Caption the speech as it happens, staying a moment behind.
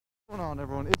What's going on,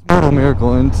 everyone? It's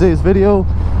MotoMiracle. In today's video,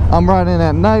 I'm riding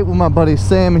at night with my buddy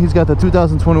Sam, and he's got the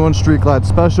 2021 Street Glide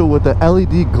Special with the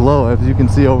LED glow, as you can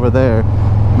see over there.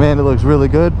 Man, it looks really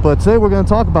good. But today we're going to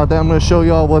talk about that. I'm going to show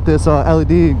you all what this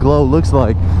LED glow looks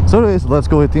like. So anyways, let's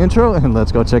go hit the intro and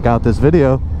let's go check out this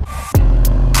video.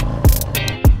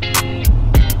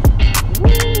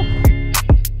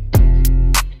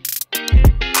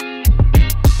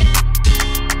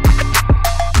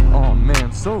 Oh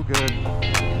man, so good.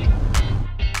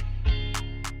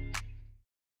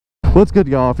 What's good,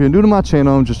 y'all? If you're new to my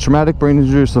channel, I'm just traumatic brain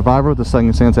injury survivor with a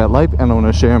second chance at life, and I want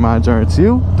to share my journey to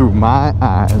you through my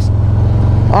eyes.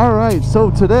 Alright,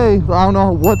 so today, I don't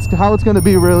know how it's going to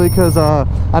be really, because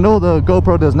I know the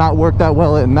GoPro does not work that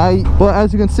well at night, but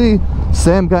as you can see,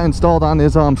 Sam got installed on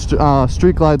his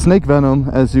Street Glide Snake Venom,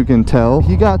 as you can tell.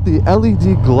 He got the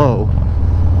LED glow.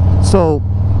 So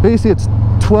basically it's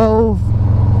 12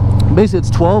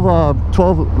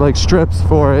 like strips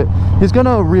for it. He's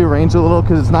gonna rearrange it a little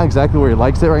because it's not exactly where he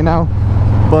likes it right now,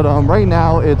 but right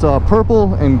now it's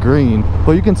purple and green,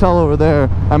 but you can tell over there,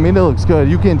 I mean, it looks good.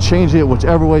 You can change it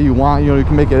whichever way you want. You know, you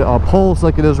can make it a pulse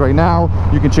like it is right now.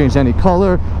 You can change any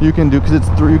color. You can do, because it's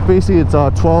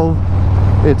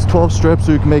 12 strips,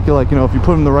 so you can make it like, you know, if you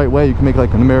put them the right way, you can make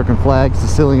like an American flag,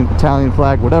 Sicilian, Italian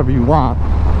flag, whatever you want.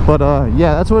 But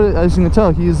yeah, that's what as you can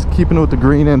tell, he's keeping it with the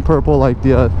green and purple, like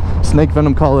the Snake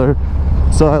Venom color.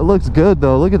 So it looks good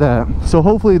though. Look at that. So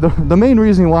hopefully the main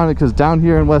reason he wanted it, because down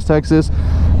here in West Texas,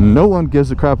 no one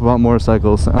gives a crap about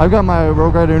motorcycles. I've got my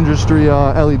Road Rider Industry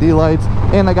LED lights,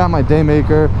 and I got my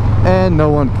Daymaker, and no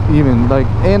one even like,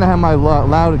 and I have my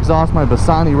loud exhaust, my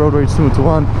Bassani Road Rage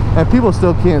 2-1, and people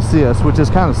still can't see us, which is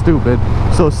kind of stupid.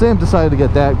 So Sam decided to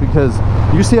get that because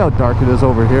you see how dark it is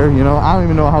over here. You know, I don't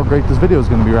even know how great this video is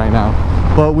going to be right now.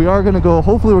 But we are going to go,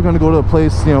 hopefully we're going to go to a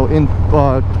place, you know, in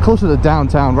closer to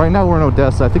downtown. Right now we're in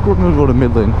Odessa. I think we're going to go to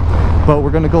Midland, but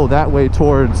we're going to go that way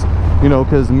towards, you know,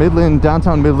 because Midland,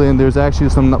 downtown Midland, there's actually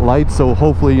some lights, so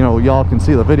hopefully, you know, y'all can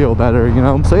see the video better, you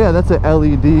know. So yeah, that's an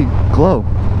LED glow.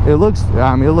 It looks,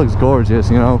 I mean, it looks gorgeous,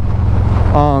 you know.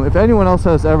 If anyone else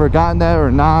has ever gotten that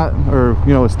or not, or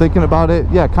you know, is thinking about it,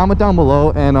 yeah, comment down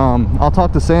below, and I'll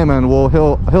talk to Sam, and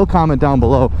he'll comment down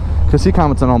below, because he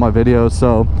comments on all my videos,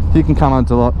 so he can comment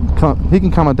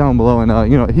down below, and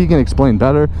you know, he can explain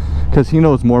better because he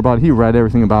knows more about it. He read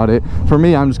everything about it. For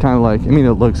me, I'm just kind of like, I mean,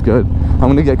 it looks good. I'm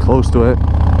gonna get close to it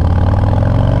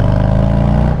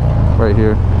right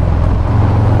here,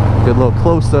 get a little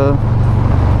closer.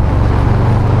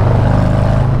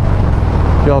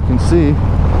 Y'all can see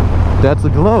that's the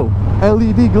glow,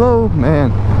 LED glow,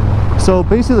 man. So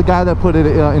basically the guy that put it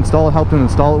helped him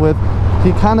install it with,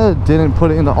 he kind of didn't put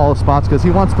it into all the spots because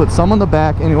he wants to put some on the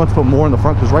back and he wants to put more in the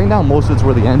front, because right now most of it's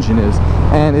where the engine is,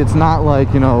 and it's not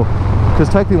like, you know, because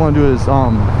technically what you want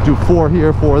to do is do 4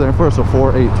 here, 4 there first, so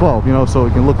 4, 8, 12, you know, so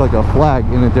it can look like a flag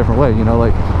in a different way, you know,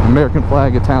 like American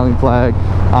flag, Italian flag.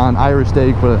 On Irish Day,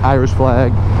 you put an Irish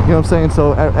flag, you know what I'm saying?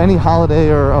 So any holiday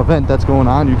or event that's going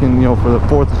on, you can, you know, for the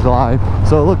 4th of July,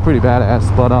 so it looked pretty badass.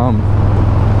 But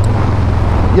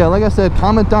yeah, like I said,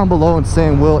 comment down below and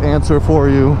Sam will answer for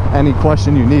you any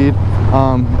question you need.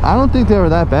 I don't think they were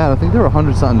that bad. I think they were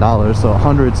 $100 something, so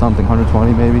 100 something,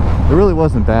 120 maybe. It really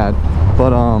wasn't bad.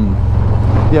 But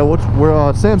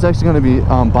yeah, Sam's actually going to be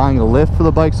buying a lift for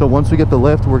the bike, so once we get the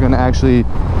lift, we're going to actually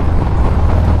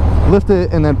lift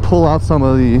it and then pull out some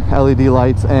of the LED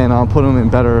lights and put them in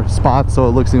better spots so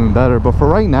it looks even better. But for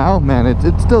right now, man,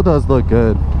 it still does look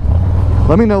good.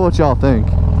 Let me know what y'all think.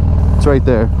 It's right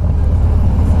there.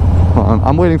 Hold on,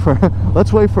 I'm waiting for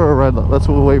let's wait for a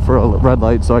red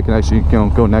light so I can actually, you know,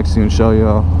 go next to you and show you.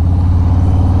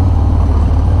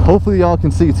 Hopefully y'all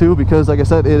can see too, because like I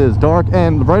said, it is dark.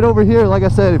 And right over here, like I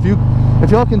said, if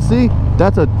y'all can see,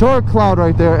 that's a dark cloud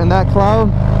right there, and that cloud,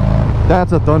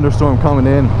 that's a thunderstorm coming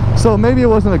in. So maybe it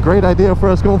wasn't a great idea for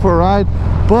us going for a ride,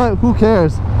 but who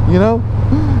cares, you know?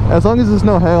 As long as there's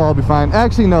no hail, I'll be fine.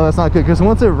 Actually, no, that's not good, because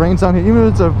once it rains down here, even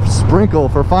if it's a sprinkle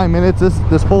for 5 minutes,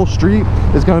 this whole street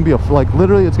is going to be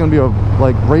literally, it's going to be a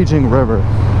like raging river.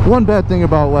 One bad thing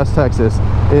about West Texas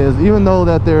is, even though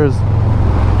that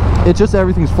it's just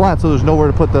everything's flat, so there's nowhere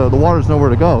to put the water's nowhere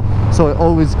to go, so it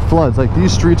always floods. Like,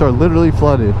 these streets are literally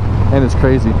flooded, and it's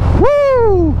crazy.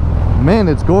 Woo! Man,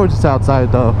 it's gorgeous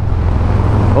outside though.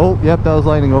 Oh, yep, that was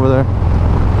lightning over there.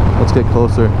 Let's get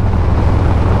closer.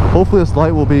 Hopefully this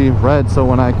light will be red so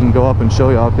when I can go up and show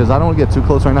y'all, because I don't want to get too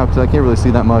close right now because I can't really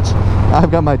see that much.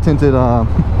 I've got my tinted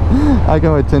I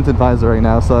got my tinted visor right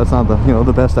now, so that's not the, you know,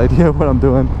 the best idea of what I'm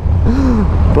doing.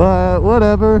 But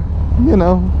whatever, you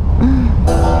know.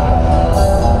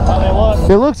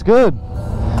 It looks good.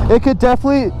 It could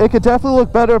definitely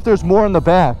look better if there's more in the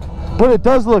back. but it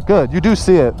does look good. You do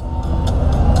see it.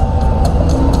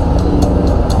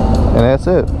 And that's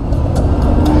it.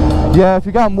 Yeah, if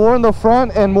you got more in the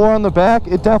front and more on the back,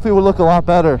 it definitely would look a lot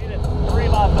better.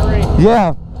 3x3.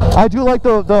 Yeah, I do like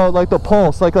the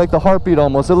pulse, like the heartbeat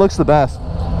almost. It looks the best.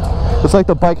 It's like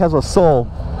the bike has a soul.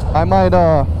 I might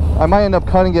end up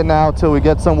cutting it now till we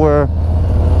get somewhere.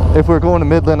 If we're going to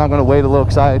Midland, I'm gonna wait a little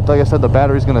because like I said, the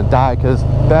battery's gonna die because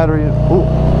battery.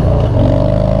 Ooh.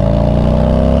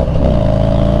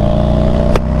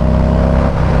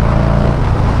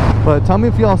 But tell me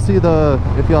if y'all see the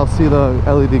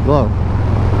LED glow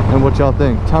and what y'all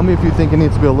think. Tell me if you think it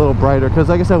needs to be a little brighter because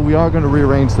like I said, we are going to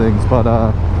rearrange things, but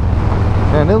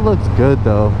man, it looks good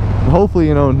though. Hopefully,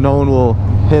 you know, no one will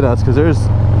hit us because there's,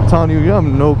 I'm telling you, you have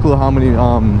no clue how many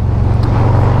man,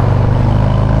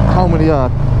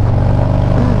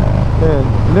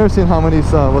 you've never seen how many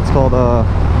what's called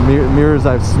mirrors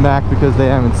I've smacked because they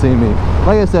haven't seen me.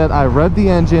 Like I said, I rev the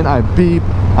engine, I beep,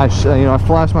 I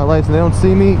flash my lights and they don't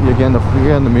see me, you're getting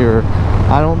the mirror.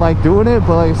 I don't like doing it,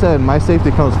 but like I said, my safety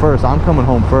comes first. I'm coming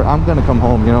home first. I'm gonna come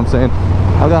home, you know what I'm saying?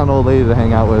 I've got an old lady to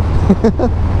hang out with.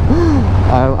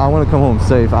 I want to come home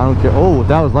safe. I don't care. Oh,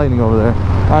 that was lightning over there.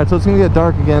 All right, so it's gonna get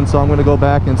dark again, so I'm gonna go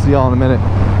back and see y'all in a minute.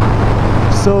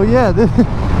 So yeah,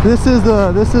 this is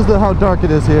how dark it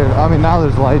is here. I mean, now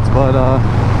there's lights, but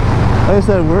like I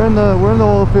said, we're in the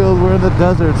oil field, we're in the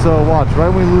desert. So watch, right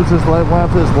when we lose this light, what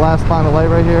happens to this last final light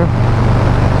right here?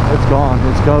 It's gone.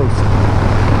 It's ghost.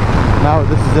 Now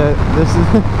this is it. This is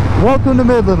welcome to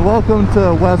Midland. Welcome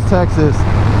to West Texas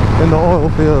in the oil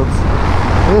fields.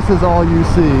 This is all you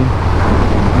see.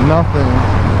 Nothing.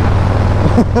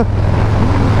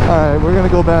 All right, we're gonna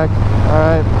go back. All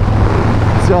right,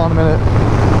 see y'all in a minute.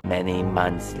 Many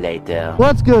months later.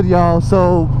 What's good, y'all?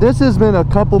 So this has been a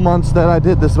couple months that I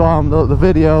did this the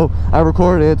video. I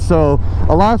recorded it, so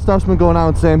a lot of stuff's been going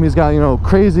on with Sam. He's got, you know,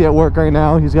 crazy at work right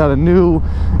now. He's got a new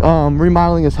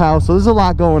remodeling his house, so there's a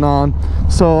lot going on.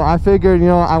 So I figured, you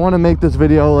know, I want to make this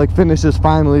video, like finish this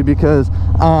finally, because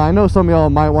I know some of y'all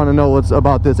might want to know what's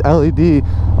about this LED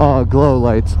glow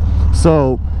lights.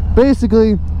 So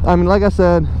basically, I mean, like I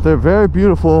said, they're very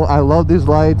beautiful. I love these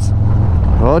lights.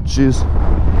 Oh jeez.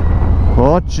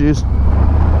 Oh jeez.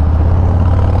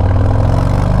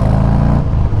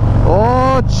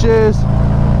 Oh jeez.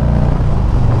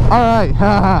 All right.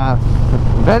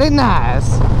 Very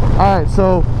nice. All right,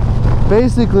 so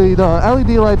basically the LED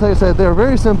lights, like I said, they're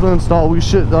very simple to install. We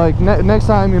should, like, next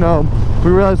time, you know,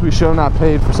 we realize we should have not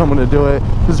paid for someone to do it.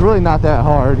 It's really not that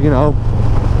hard, you know.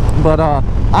 But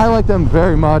I like them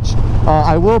very much.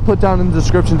 I will put down in the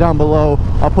description down below,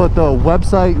 I'll put the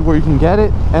website where you can get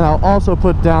it, and I'll also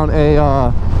put down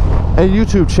a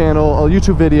YouTube channel, a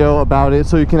YouTube video about it,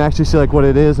 so you can actually see like what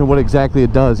it is and what exactly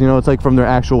it does. You know, it's like from their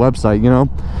actual website, you know.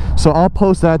 So I'll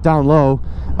post that down low.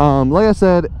 Like I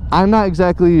said, I'm not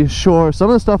exactly sure. Some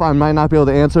of the stuff I might not be able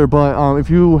to answer, but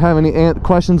if you have any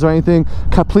questions or anything,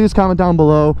 please comment down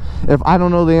below. If I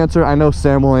don't know the answer, I know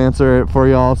Sam will answer it for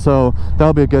y'all, so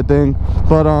that'll be a good thing.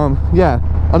 But yeah,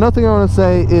 another thing I want to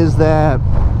say is that,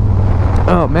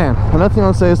 oh man, another thing I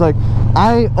want to say is, like,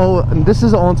 this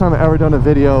is the only time I've ever done a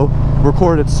video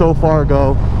recorded so far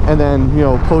ago and then, you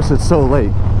know, posted so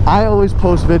late. I always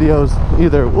post videos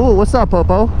either, ooh, what's up,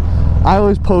 Popo? I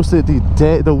always post it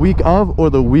the week of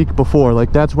or the week before.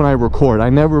 Like, that's when I record.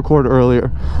 I never record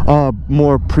earlier,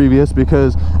 more previous,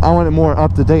 because I want it more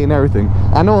up to date and everything.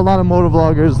 I know a lot of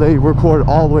motovloggers, they record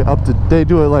all the way up to, they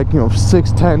do it like, you know,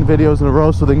 6-10 videos in a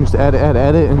row so they can just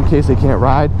edit in case they can't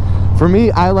ride. For me,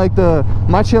 I like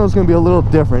my channel is going to be a little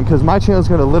different, because my channel is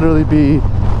going to literally be,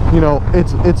 you know,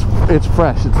 it's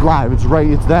fresh, it's live, it's right,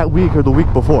 it's that week or the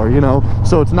week before, you know.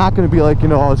 So it's not going to be like, you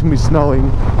know, oh, it's going to be snowing,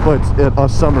 but it's a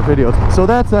summer video. So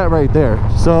that's that right there.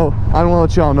 So I don't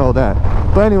want to let y'all know that.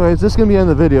 But anyways, this is going to be the end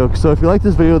of the video. So if you like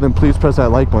this video, then please press that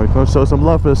like button. If you want to show some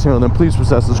love for this channel, then please press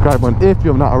that subscribe button if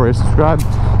you have not already subscribed.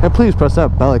 And please press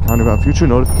that bell icon about future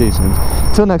notifications.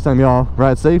 Till next time, y'all,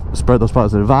 ride safe, spread those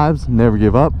positive vibes, never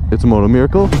give up. It's a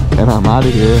MotoMiracle, and I'm out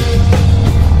of here.